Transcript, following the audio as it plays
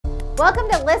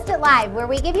Welcome to List It Live, where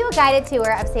we give you a guided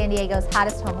tour of San Diego's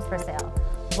hottest homes for sale.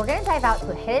 We're going to dive out to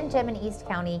a hidden gem in East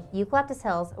County, Eucalyptus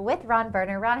Hills, with Ron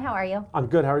Berner. Ron, how are you? I'm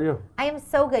good. How are you? I am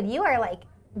so good. You are like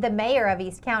the mayor of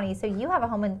East County, so you have a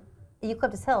home in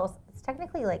Eucalyptus Hills. It's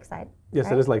technically Lakeside. Yes,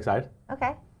 right? It is Lakeside.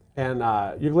 Okay. And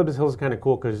Eucalyptus Hills is kind of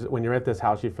cool because when you're at this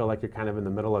house, you feel like you're kind of in the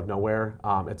middle of nowhere.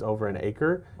 It's over an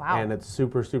acre. Wow. And it's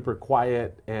super, super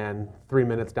quiet. And 3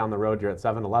 minutes down the road, you're at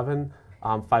 7-Eleven.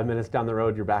 5 minutes down the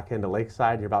road, you're back into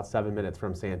Lakeside. You're about 7 minutes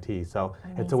from Santee. So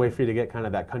Amazing. It's a way for you to get kind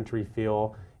of that country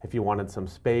feel if you wanted some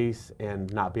space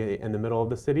and not be in the middle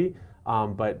of the city,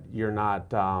 but you're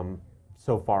not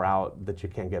so far out that you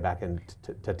can't get back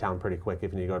into town pretty quick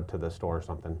if you go to the store or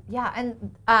something. Yeah,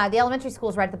 and the elementary school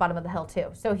is right at the bottom of the hill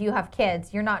too. So if you have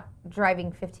kids, you're not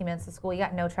driving 15 minutes to school. You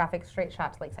got no traffic, straight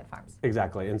shot to Lakeside Farms.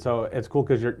 Exactly, and so it's cool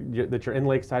because you're in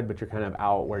Lakeside, but you're kind of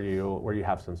out where you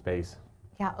have some space.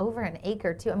 Yeah, over an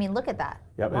acre too. I mean, look at that.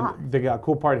 Yep, Wow. and the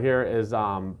cool part here is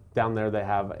down there they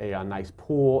have a nice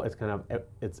pool. It's kind of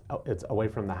it's away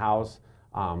from the house.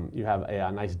 You have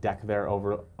a nice deck there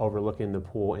overlooking the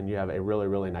pool, and you have a really,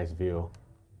 really nice view.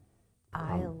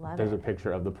 I love There's it. a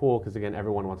picture of the pool because, again,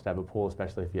 everyone wants to have a pool,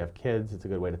 especially if you have kids. It's a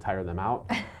good way to tire them out.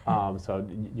 So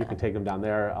you can take them down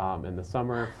there in the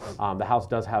summer. The house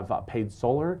does have paid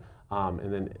solar.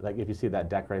 And then, like, if you see that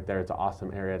deck right there, it's an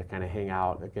awesome area to kind of hang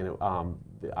out. Again,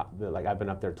 like, I've been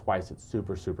up there twice. It's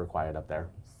super, super quiet up there.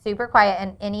 Super quiet,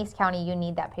 and in East County, you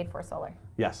need that paid for solar.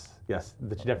 Yes, that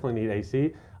you definitely need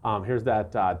AC. Here's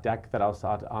that deck that I was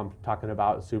talking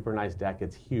about. Super nice deck.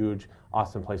 It's huge.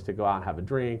 Awesome place to go out and have a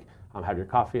drink, have your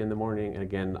coffee in the morning, and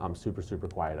again, super, super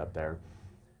quiet up there.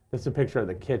 This is a picture of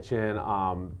the kitchen,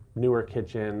 newer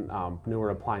kitchen, newer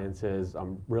appliances,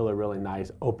 really, really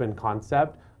nice, open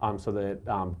concept, so that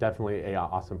definitely a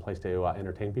awesome place to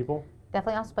entertain people.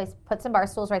 Definitely awesome place. Put some bar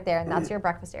stools right there, and that's your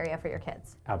breakfast area for your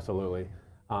kids. Absolutely.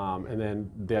 And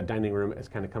then the dining room is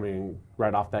kind of coming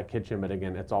right off that kitchen, but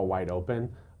again, it's all wide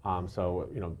open. So,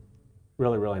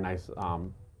 really, really nice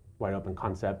wide open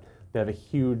concept. They have a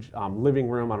huge living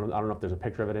room. I don't know if there's a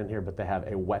picture of it in here, but they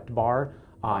have a wet bar.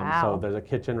 Wow. So there's a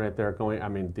kitchen right there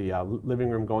the living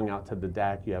room going out to the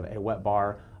deck. You have a wet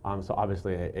bar. So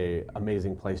obviously a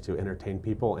amazing place to entertain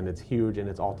people, and it's huge and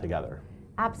it's all together.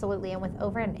 Absolutely, and with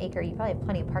over an acre, you probably have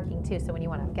plenty of parking too, so when you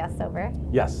want to have guests over.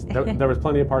 Yes, there was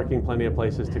plenty of parking, plenty of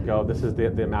places to go. This is the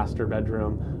master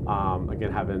bedroom.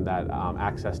 Again, having that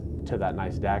access to that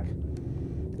nice deck.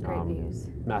 Great views.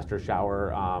 Master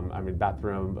shower,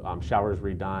 bathroom, shower's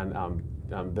redone.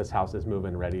 This house is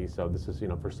move-in ready, so this is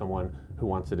for someone who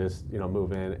wants to just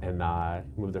move in and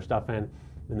move their stuff in.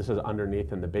 And this is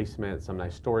underneath in the basement, some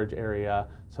nice storage area,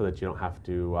 so that you don't have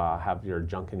to have your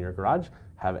junk in your garage.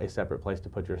 Have a separate place to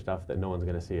put your stuff that no one's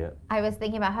going to see it. I was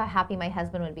thinking about how happy my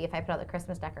husband would be if I put all the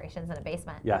Christmas decorations in a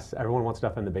basement. Yes, everyone wants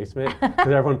stuff in the basement because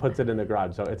everyone puts it in the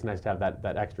garage. So it's nice to have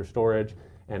that extra storage.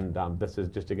 And this is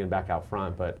just, again, back out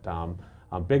front, but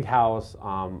big house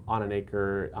on an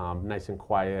acre, nice and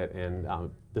quiet.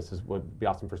 And this would be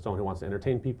awesome for someone who wants to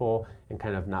entertain people and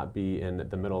kind of not be in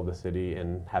the middle of the city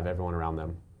and have everyone around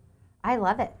them. I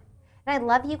love it. And I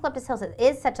love Eucalyptus Hills. It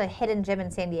is such a hidden gem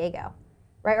in San Diego,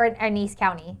 right? Or in East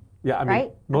County. Yeah, I mean,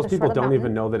 right? Most people don't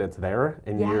even know that it's there,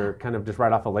 and Yeah. you're kind of just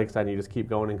right off of Lakeside, and you just keep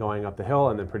going and going up the hill,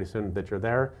 and then pretty soon that you're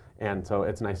there. And so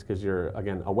it's nice because you're,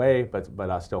 again, away, but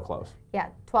still close. Yeah,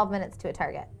 12 minutes to a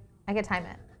Target. I could time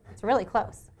it. It's really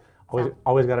close.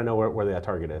 Always got to know where the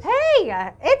Target is.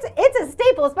 Hey, it's a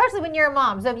staple, especially when you're a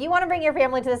mom. So if you want to bring your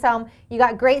family to this home, you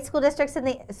got great schools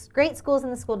in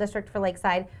the school district for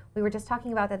Lakeside. We were just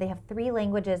talking about that they have 3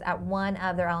 languages at one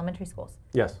of their elementary schools.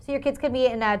 Yes. So your kids could be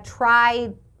in a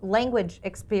tri-language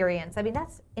experience. I mean,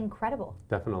 that's incredible.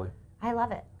 Definitely. I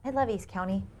love it. I love East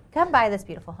County. Come buy this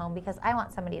beautiful home because I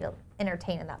want somebody to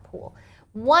entertain in that pool.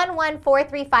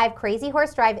 11435 Crazy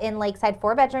Horse Drive in Lakeside,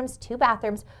 4 bedrooms, 2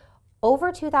 bathrooms,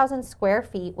 over 2,000 square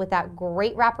feet with that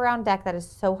great wraparound deck that is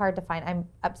so hard to find. I'm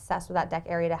obsessed with that deck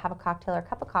area to have a cocktail or a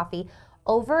cup of coffee.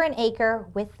 Over an acre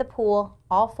with the pool,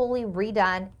 all fully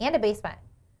redone, and a basement.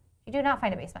 You do not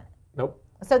find a basement. Nope.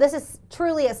 So this is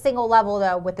truly a single level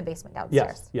though with the basement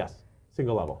downstairs. Yes.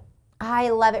 Single level. I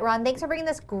love it, Ron. Thanks for bringing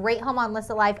this great home on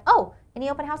List It Live. Oh, any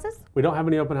open houses? We don't have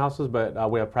any open houses, but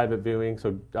we have private viewing,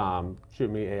 so shoot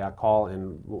me a call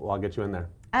and I'll get you in there.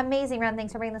 Amazing, Ron.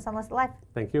 Thanks for bringing this on List It Live.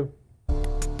 Thank you.